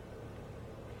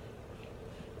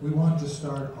 We want to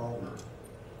start over.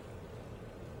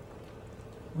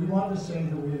 We want to say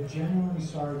that we are genuinely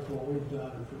sorry for what we've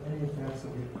done or for any offense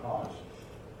that we've caused.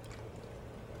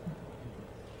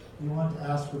 We want to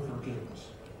ask for forgiveness.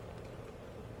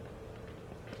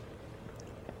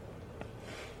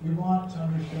 We want to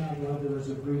understand whether there is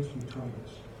a breach between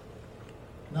us.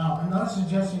 Now, I'm not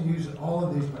suggesting you use all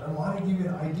of these, but I want to give you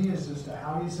ideas as to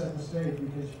how you set the stage,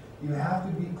 because you have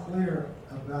to be clear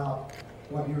about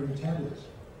what your intent is.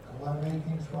 I want to make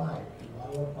things right. You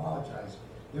want to apologize.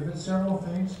 If it's several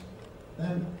things,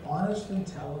 then honestly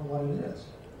tell them what it is.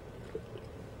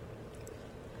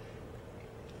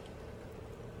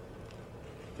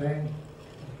 Okay?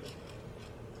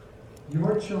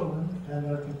 Your children and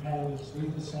their companions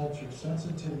need to sense your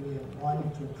sensitivity and wanting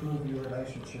to improve your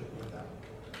relationship with them.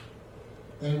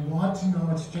 They want to know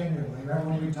it's genuine. Remember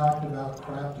when we talked about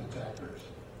crap detectors?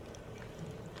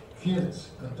 Kids,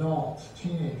 adults,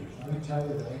 teenagers, let me tell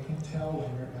you, they can tell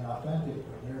when you're inauthentic,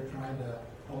 when you're trying to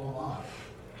pull them off.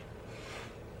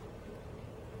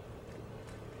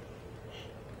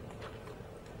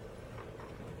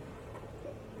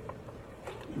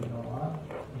 You know what?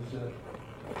 Is it?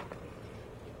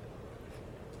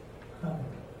 Okay,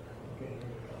 here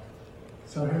we go.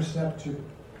 So here's step 2.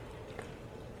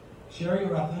 Share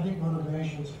your authentic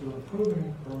motivations for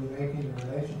improving or remaking your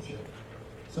relationship.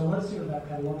 So let's see what that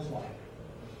kind of looks like.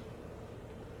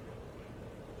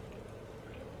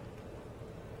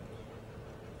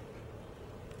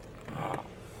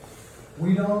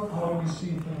 We don't always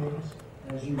see things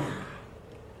as you do.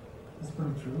 That's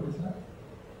pretty true, isn't it?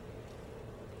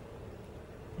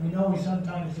 We know we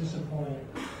sometimes disappoint,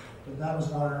 but that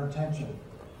was not our intention.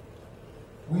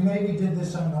 We maybe did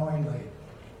this unknowingly.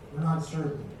 We're not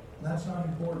certain. That's not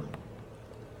important.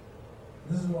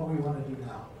 This is what we want to do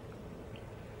now.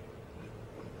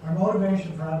 Our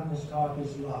motivation for having this talk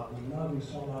is love. We love you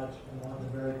so much and want the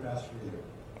very best for you.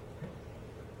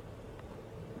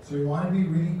 So we want to be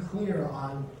really clear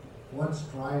on what's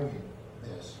driving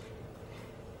this.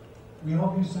 We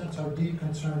hope you sense our deep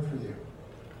concern for you.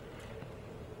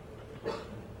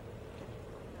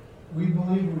 We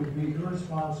believe it would be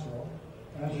irresponsible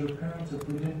as your parents if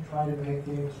we didn't try to make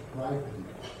things right with you.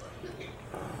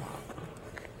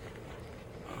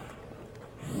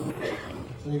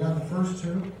 So you got the first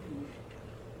 2.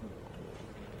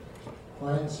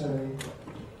 Quiet setting.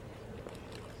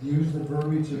 Use the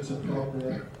verbiage that's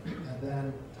appropriate, and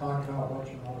then talk about what's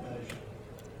your motivation.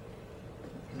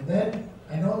 And then,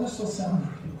 I know this will sound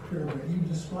pretty weird, but you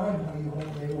describe how you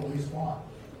hope they will respond.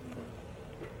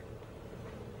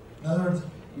 In other words,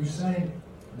 you're saying,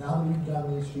 now that we've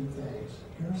done these 2 things,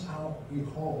 here's how we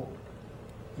hope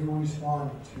you will respond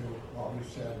to what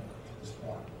we've said at this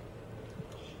point.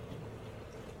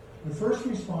 The first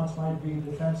response might be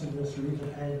defensiveness or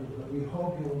even anger, but we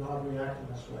hope you will not react in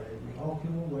this way. We hope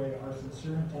you will weigh our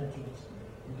sincere intentions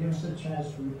and give us a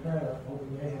chance to repair what we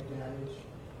may have damaged,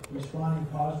 responding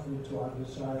positively to our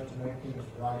desire to make things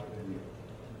right with you.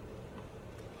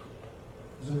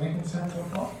 Is it making sense so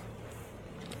far?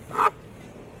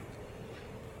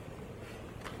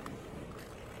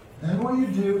 what you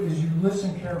do is you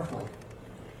listen carefully.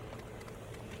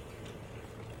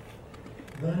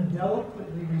 Then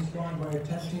delicately respond by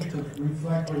attempting to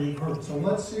reflect what you've heard. So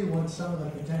let's see what some of the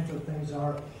potential things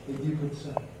are that you could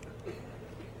say.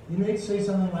 You may say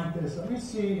something like this. Let me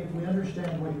see if we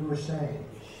understand what you were saying.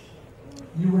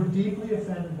 You were deeply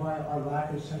offended by our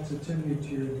lack of sensitivity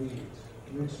to your needs.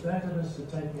 You expected us to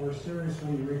take more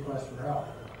seriously your request for help.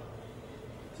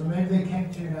 So maybe they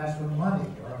came to you and asked for money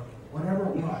or whatever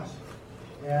it was.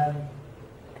 And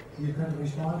you couldn't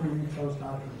respond or you chose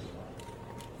not to respond.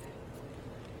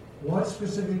 What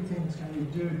specific things can we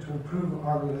do to improve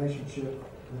our relationship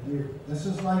with you? This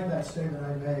is like that statement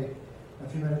I made a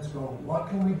few minutes ago. What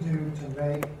can we do to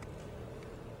make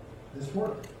this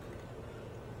work?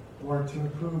 Or to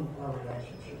improve our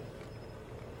relationship?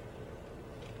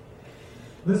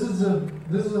 This is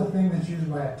a thing that's used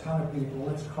by a ton of people.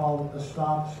 It's called a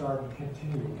stop, start, and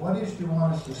continue. What do you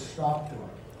want us to stop doing?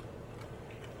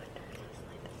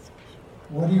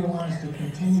 What do you want us to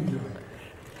continue doing?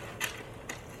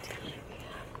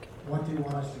 What do you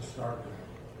want us to start doing?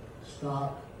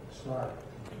 Stop, start,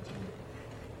 and continue.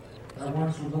 That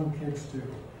works with little kids too.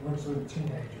 Works with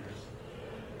teenagers.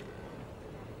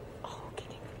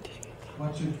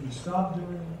 What should we stop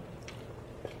doing?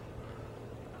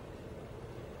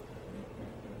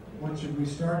 What should we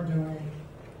start doing?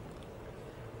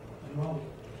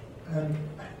 And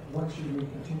what should we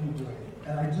continue doing?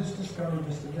 And I just discovered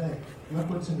this today. Look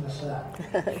what's in the sack.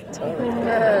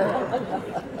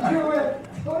 Do it!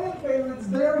 Toilet paper, it's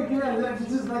there again. It's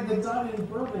just like the timing is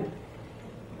perfect.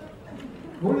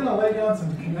 We're going to lay down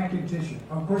some connective tissue.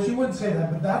 Of course, you wouldn't say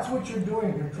that, but that's what you're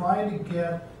doing. You're trying to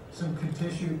get some new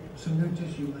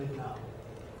tissue laid down.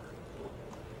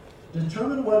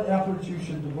 Determine what efforts you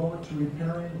should devote to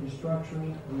repairing,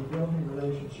 restructuring, rebuilding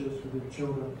relationships with your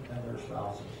children and their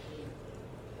spouses.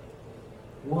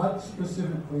 What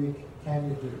specifically can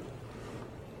you do?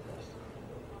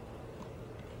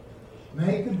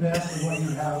 Make the best of what you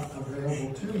have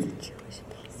available to you.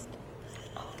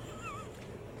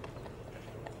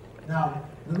 Now,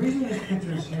 the reason this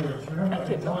picture is here is, remember,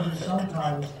 I told you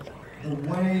sometimes the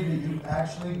way that you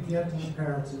actually get to the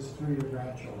parents is through your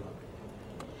grandchildren.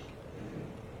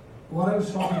 What I was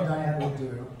hoping Diane would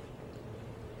do,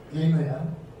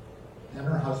 Galen and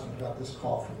her husband got this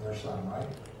call from their son, right?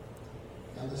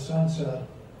 And the son said,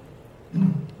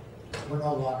 we're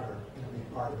no longer going to be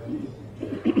part of anything you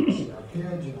do. You're not going to see our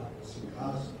kids, you're not going to see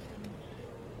us.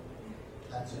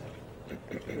 That's it.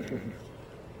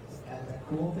 And the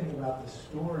cool thing about the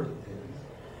story is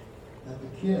that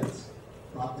the kids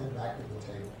brought them back to the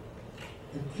table.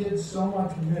 The kids so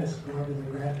much missed going to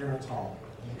their grandparents' home.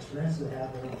 The experience they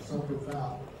had there was so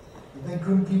profound that they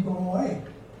couldn't keep them away.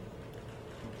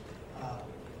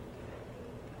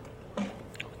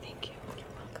 Thank you.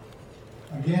 You're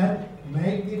welcome. Again,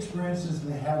 make the experiences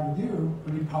they have with you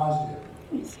pretty positive.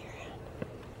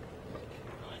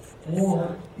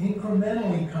 Or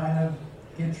incrementally kind of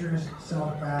get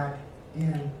yourself back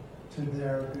into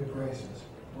their good graces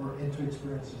or into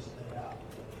experiences they have.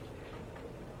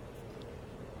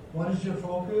 What is your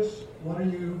focus? What are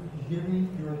you giving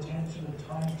your attention and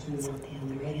time to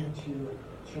in relating to your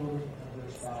children and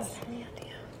their spouses?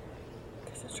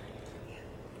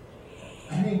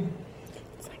 I mean,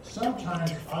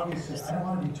 sometimes, obviously, I don't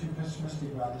want to be too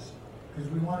pessimistic about this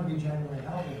because we want to be genuinely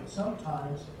healthy, but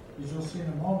sometimes, as you'll see in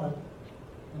a moment,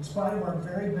 in spite of our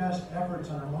very best efforts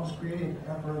and our most creative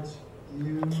efforts,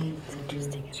 you are doing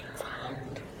it's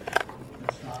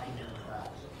not in your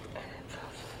tracks.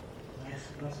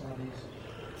 That's not easy.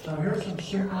 So here's some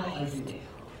simple ideas.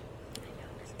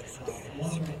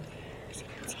 One,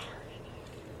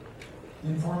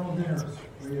 informal dinners.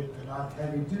 They're not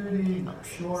heavy duty, they're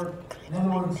short. In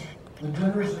other words, the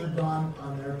dinners are done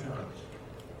on their terms.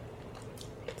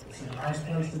 It's a nice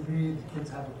place to be, the kids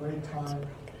have a great time.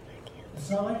 It's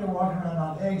not like you're walking around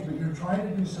on eggs, but you're trying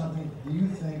to do something that you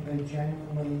think they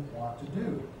genuinely want to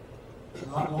do. It's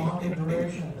not long in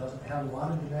duration, it doesn't have a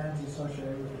lot of demands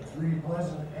associated with it. It's really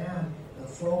pleasant, and the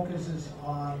focus is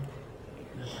on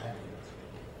your grandkids.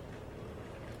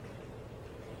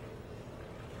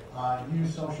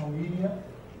 Use social media.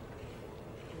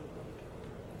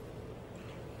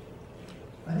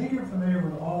 I think you're familiar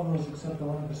with all of those except the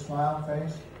one with the smile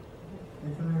face. Are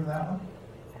you familiar with that one?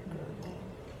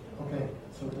 Okay,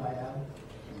 so Diane,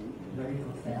 ready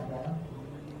for fan band?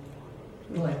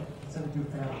 Go ahead, instead of do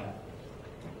fan band.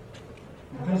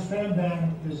 Because fan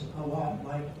band is a lot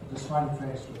like the smiley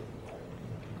face.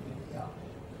 Yeah.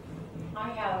 I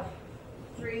have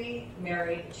 3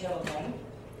 married children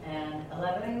and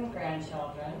 11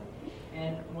 grandchildren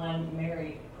and 1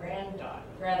 married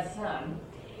grandson.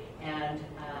 And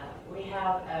we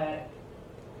have a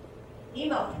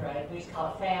email thread, we just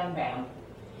call it Fam Bam.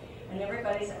 And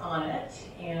everybody's on it,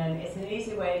 and it's an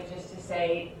easy way just to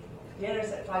say,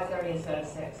 dinner's at 5:30 instead of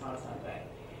 6 on Sunday.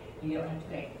 You don't have to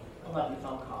make 11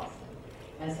 phone calls.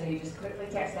 And so you just quickly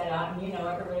text that out, and you know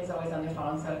everybody's always on their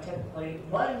phone, so typically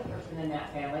one person in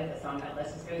that family that's on that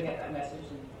list is going to get that message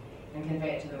and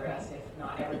convey it to the rest, if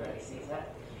not everybody sees it.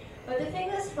 But the thing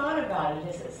that's fun about it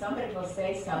is that somebody will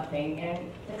say something, and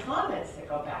the comments that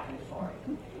go back and forth,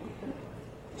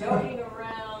 joking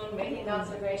around, making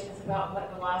observations about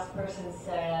what the last person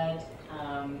said.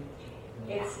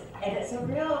 It's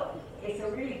a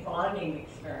really bonding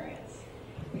experience,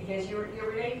 because you're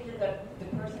relating to the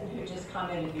person who just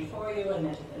commented before you, and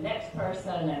then to the next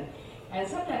person, and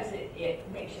sometimes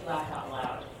it makes you laugh out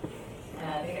loud.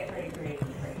 They get pretty creative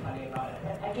and pretty funny about it.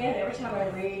 Again, every time I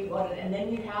read one, and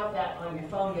then you have that on your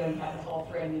phone, you have the whole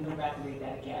thread, and you go back and read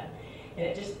that again. And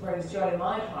it just brings joy to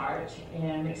my heart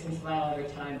and makes me smile every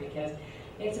time, because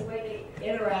it's a way to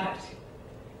interact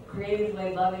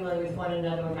creatively, lovingly with one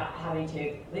another without having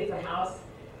to leave the house,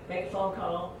 make a phone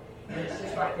call, and it's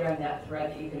just right there in that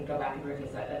thread that you can go back and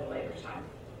revisit at a later time.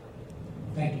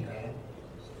 Thank you, Diane.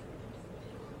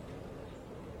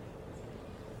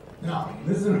 Now,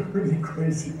 this is a really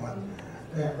crazy one,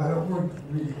 but it worked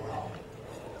really well.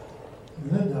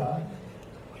 Linda,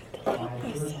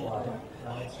 my first wife,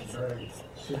 had some very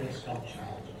serious health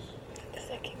challenges.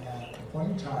 And at a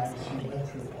point in time, she went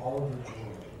through all of her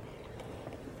jewelry.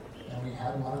 And we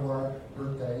had one of our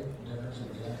birthday dinners at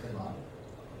the end of the month.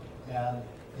 And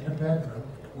in a bedroom,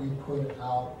 we put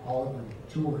out all of the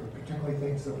jewelry, particularly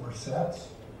things that were sets,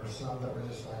 or some that were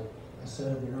just like a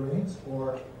set of earrings,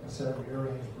 or a set of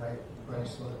earrings,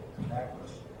 bracelet, and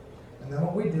necklace. And then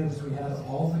what we did is we had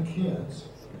all the kids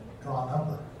draw a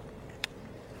number.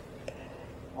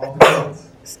 All the kids.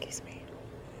 Excuse me.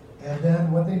 And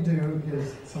then what they do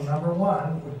is, so number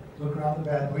one would look around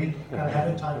the bed. We kind of had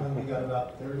a time when we got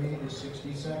about 30 to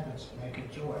 60 seconds to make a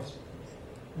choice.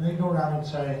 And they go around and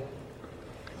say,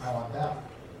 I want that.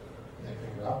 And they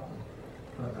pick it up and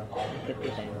put it in their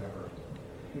pocket or whatever.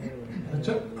 And it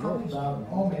took probably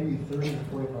about, maybe 30 to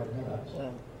 45 minutes.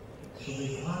 So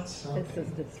they got something This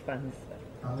is just fun stuff.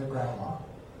 from their grandma.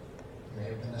 It may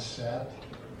have been a set.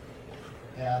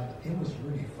 And it was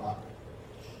really fun.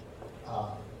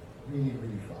 Really,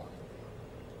 really fun.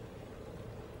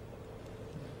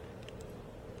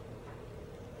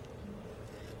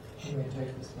 Let me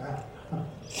take this back.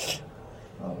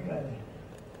 Okay.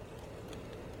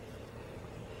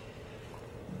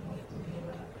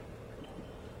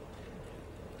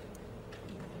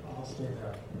 I'll stay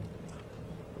there.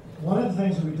 One of the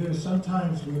things that we do is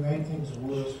sometimes we make things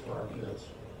worse for our kids.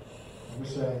 And we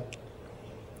say,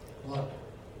 look,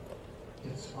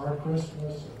 it's our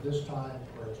Christmas at this time,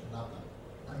 or it's nothing.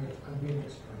 I mean, I'm being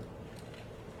extreme.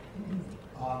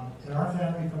 In our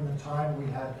family, from the time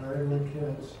we had very little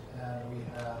kids, and we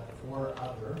had 4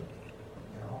 other,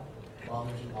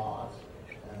 fathers-in-laws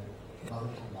and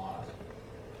mothers-in-laws,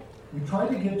 we tried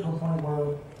to get to a point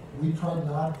where we tried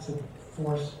not to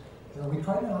force, we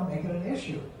tried to not make it an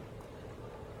issue.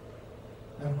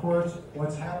 And of course,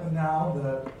 what's happened now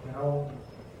that,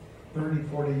 30,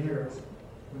 40 years,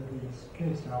 with these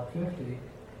kids now 50,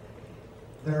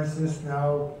 there's this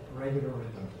now regular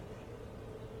rhythm.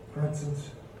 For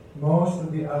instance, most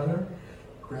of the other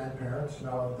grandparents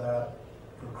know that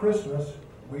for Christmas,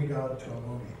 we go to a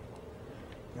movie.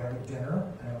 We have a dinner,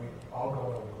 and we all go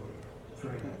to a movie. 3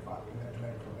 and 5. We've been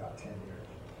doing it for about 10 years.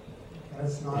 And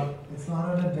it's not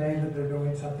on a day that they're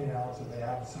doing something else, or they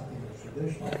have something that's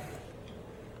traditional.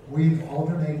 We've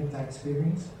alternated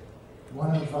Thanksgivings.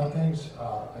 One of the fun things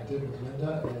I did with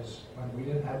Linda is when we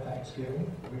didn't have Thanksgiving,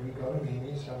 we would go to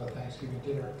Mimi's, have a Thanksgiving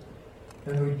dinner.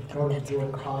 Then we'd go to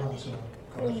Jordan Commons and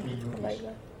go to 3 movies.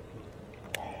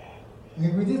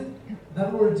 In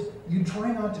other words, you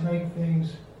try not to make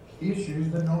things issues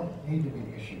that don't need to be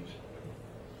issues.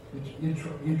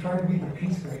 You try to be the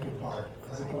peacemaker part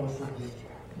as opposed to the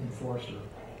enforcer.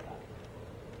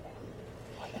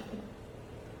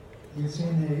 You've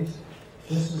seen these.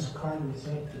 This is a card we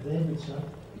sent to Davidson.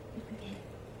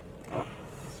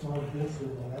 Small bits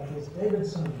with the necklace.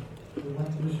 Davidson, we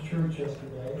went to his church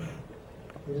yesterday.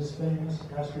 It is famous.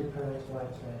 Ask your parents why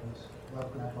it's famous.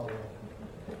 Love Grandpa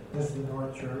Will. This is the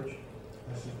North Church.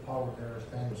 This is Paul Revere's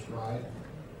famous ride.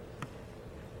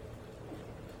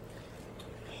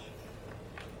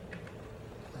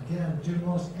 Again, do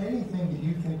most anything that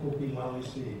you think will be well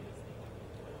received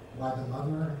by the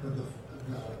mother, or the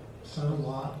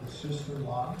son-in-law, the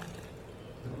sister-in-law,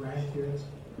 the grandkids.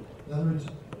 In other words,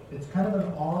 it's kind of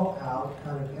an all-out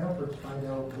kind of effort to find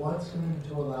out what's going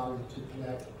to allow you to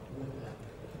connect with them.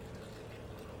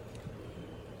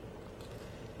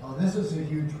 Oh, this is a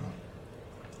huge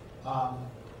one.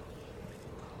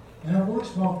 And it works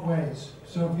both ways.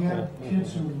 So if you have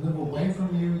kids who live away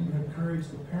from you, you encourage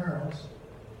the parents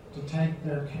to take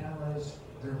their cameras,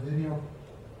 their video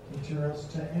materials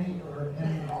to any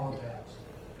and all events.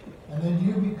 And then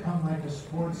you become like a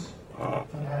sports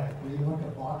fanatic where you look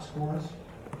at box scores.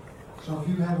 So if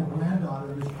you have a granddaughter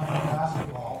who's playing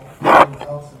basketball anywhere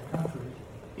else in the country,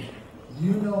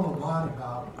 you know a lot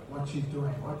about what she's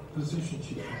doing, what position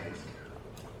she plays,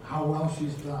 how well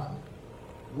she's done,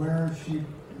 where she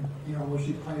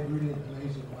played really an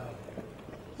amazing way.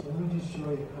 So let me just show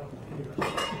you a couple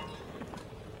here.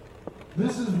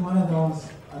 This is one of those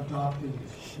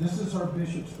adoptees. This is our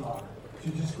bishop's daughter. She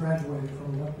just graduated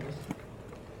from Olympus.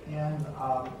 And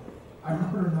I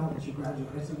wrote her a note when she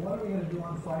graduated. I said, what are we going to do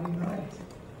on Friday nights?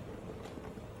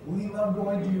 We love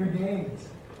going to your games.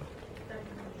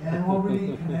 And we're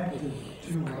really connected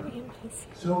to her.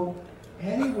 So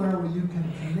anywhere where you can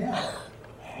connect,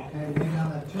 okay, lay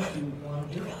down that tissue you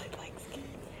want to do it.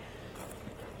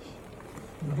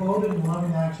 Devoted and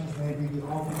loving actions may be the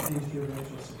ultimate keys to your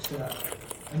eventual success.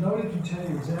 And nobody can tell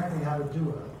you exactly how to do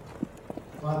it.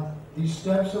 But these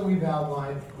steps that we've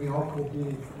outlined, we hope will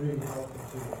be really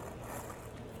helpful to you.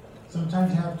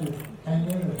 Sometimes you have to hang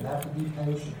in there, you have to be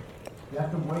patient. You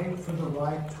have to wait for the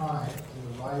right time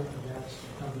and the right events to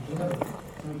come together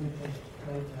so you can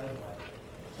make headway.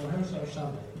 So here's our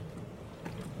summary.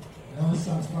 I know this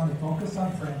sounds funny. Focus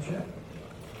on friendship.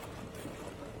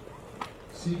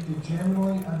 Seek to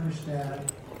genuinely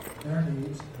understand their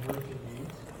needs and work your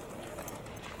needs.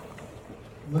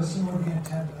 Listen with the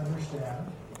intent to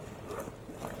understand.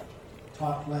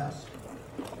 Talk less.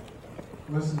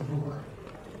 Listen more.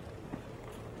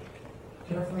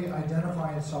 Carefully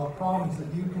identify and solve problems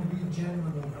that you can be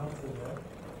genuinely helpful with.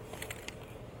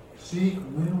 Seek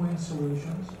win-win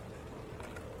solutions.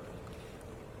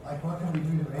 Like, what can we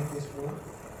do to make this work?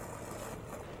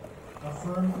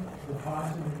 Affirm the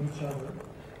positive in each other.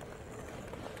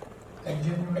 And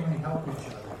genuinely help each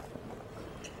other.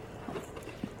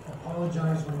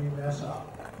 Apologize when you mess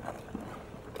up.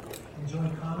 Enjoy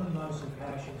common loves and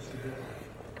passions together.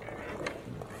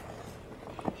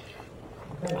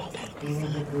 Okay, we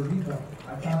will get Ruby, but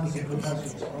I found this a professor.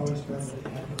 It's always better to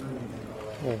have Ruby than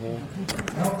go away.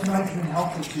 I hope tonight's been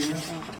helpful to you.